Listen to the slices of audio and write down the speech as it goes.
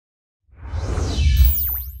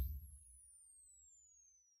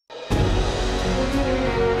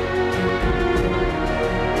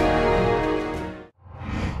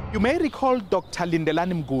You may recall Dr.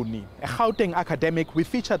 Lindelani Mguni, a Gauteng academic we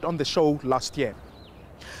featured on the show last year.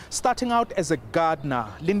 Starting out as a gardener,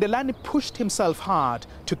 Lindelani pushed himself hard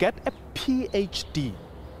to get a PhD.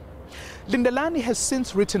 Lindelani has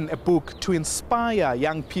since written a book to inspire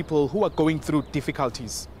young people who are going through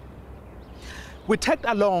difficulties. We tagged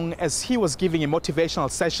along as he was giving a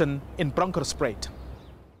motivational session in Bronkhorstspruit.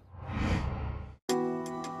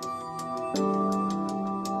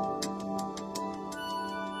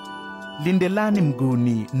 Lindelani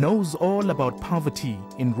Mguni knows all about poverty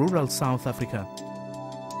in rural South Africa.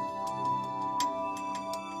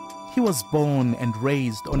 He was born and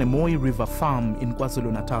raised on a Mooi River farm in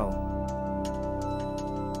KwaZulu-Natal.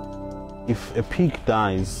 If a pig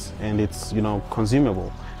dies and it's,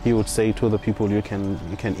 consumable, he would say to the people, you can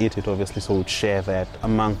eat it, obviously, so we'd share that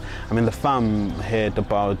among, the farm had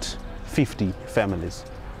about 50 families.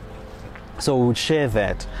 So we would share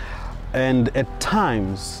that. And at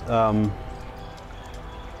times, the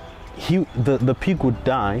pig would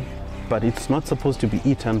die, but it's not supposed to be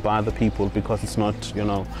eaten by the people because it's not,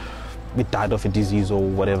 it died of a disease or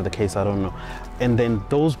whatever the case, I don't know. And then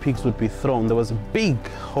those pigs would be thrown. There was a big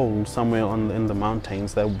hole somewhere in the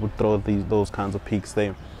mountains that would throw those kinds of pigs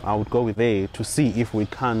there. I would go there to see if we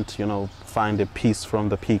can't, find a piece from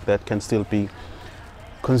the pig that can still be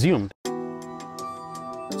consumed.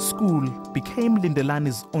 School became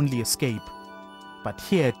Lindelani's only escape. But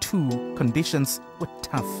here too, conditions were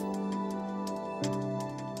tough.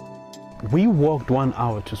 We walked 1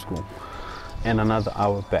 hour to school and another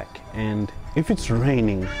hour back. And if it's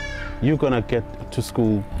raining, you're gonna get to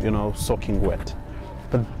school, soaking wet.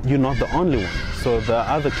 But you're not the only one. So there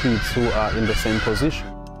are other kids who are in the same position.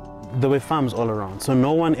 There were farms all around, so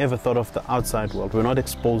no one ever thought of the outside world. We're not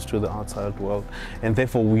exposed to the outside world, and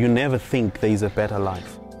therefore you never think there is a better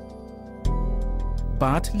life.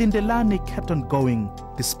 But Lindelani kept on going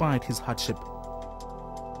despite his hardship.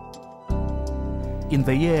 In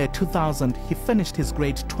the year 2000, he finished his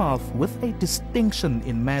grade 12 with a distinction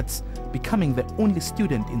in maths, becoming the only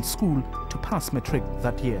student in school to pass matric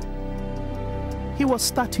that year. He was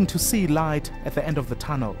starting to see light at the end of the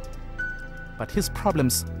tunnel, but his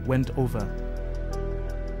problems went over.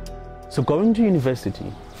 So going to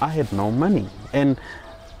university, I had no money, and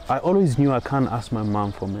I always knew I can't ask my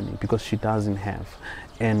mom for money because she doesn't have,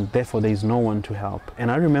 and therefore there is no one to help.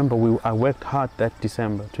 And I remember I worked hard that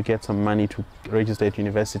December to get some money to register at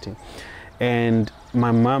university. And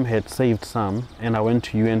my mom had saved some, and I went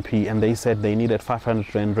to UNP and they said they needed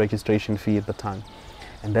 500 Rand registration fee at the time.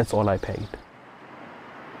 And that's all I paid.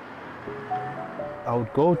 I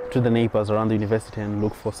would go to the neighbors around the university and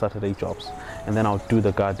look for Saturday jobs. And then I would do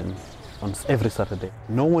the garden on every Saturday.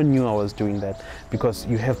 No one knew I was doing that because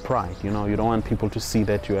you have pride, you don't want people to see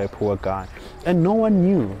that you're a poor guy. And no one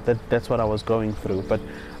knew that that's what I was going through. But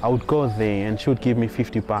I would go there and she would give me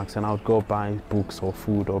 50 bucks and I would go buy books or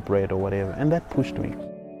food or bread or whatever. And that pushed me.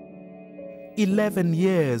 11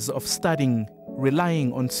 years of studying,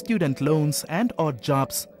 relying on student loans and odd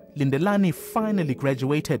jobs, Lindelani finally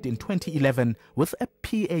graduated in 2011 with a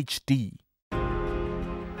PhD.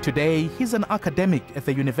 Today, he's an academic at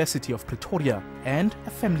the University of Pretoria and a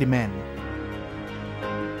family man.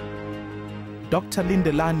 Dr.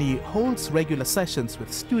 Lindelani holds regular sessions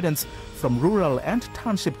with students from rural and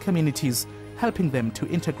township communities, helping them to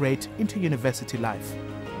integrate into university life.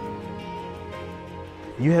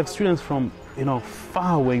 You have students from,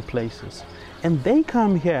 faraway places, and they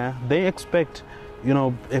come here, they expect,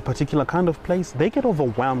 a particular kind of place. They get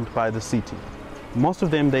overwhelmed by the city. Most of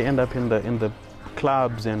them, they end up in the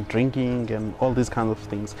clubs and drinking and all these kinds of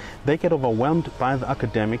things. They get overwhelmed by the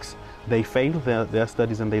academics, they fail their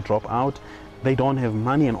studies and they drop out. They don't have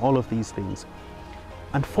money and all of these things.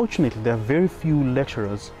 Unfortunately, there are very few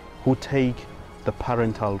lecturers who take the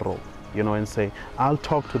parental role, and say, I'll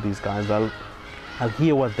talk to these guys, I'll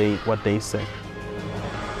hear what they say.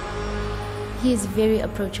 He is very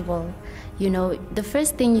approachable. The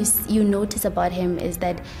first thing you notice about him is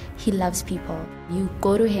that he loves people. You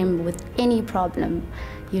go to him with any problem,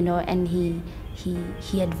 and he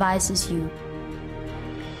advises you.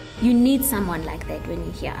 You need someone like that when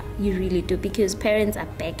you're here. You really do, because parents are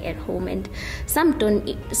back at home, and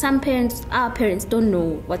our parents don't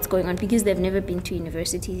know what's going on because they've never been to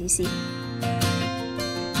university, you see.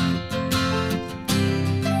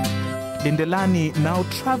 Lindelani now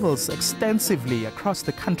travels extensively across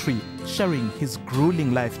the country, sharing his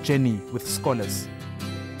grueling life journey with scholars.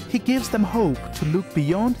 He gives them hope to look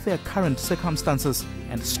beyond their current circumstances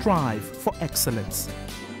and strive for excellence.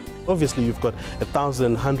 Obviously, you've got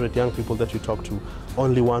 1,100 young people that you talk to.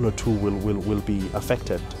 Only 1 or 2 will be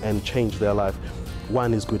affected and change their life.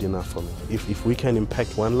 one is good enough for me. If we can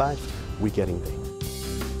impact one life, we're getting there.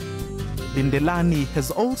 Lindelani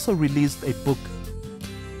has also released a book.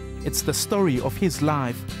 It's the story of his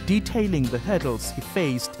life, detailing the hurdles he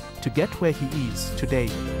faced to get where he is today.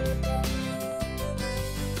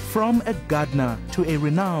 From a gardener to a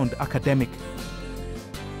renowned academic,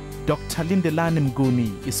 Dr. Lindelani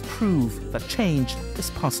Mnguni is proof that change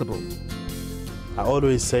is possible. I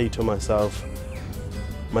always say to myself,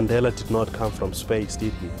 Mandela did not come from space,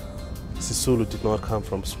 did he? Sisulu did not come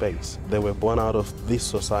from space. They were born out of this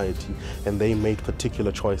society and they made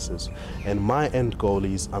particular choices. And my end goal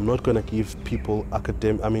is I'm not going to give people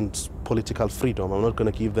political freedom. I'm not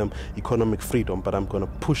going to give them economic freedom, but I'm going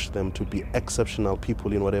to push them to be exceptional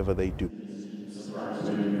people in whatever they do.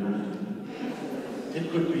 It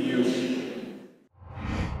could be you.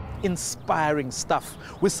 Inspiring stuff.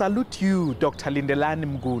 We salute you, Dr. Lindelani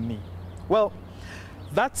Mnguni. Well,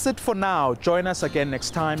 that's it for now. Join us again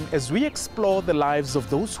next time as we explore the lives of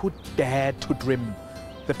those who dare to dream,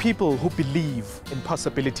 the people who believe in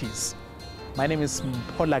possibilities. My name is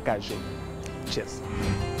Mphola Kaje. Cheers.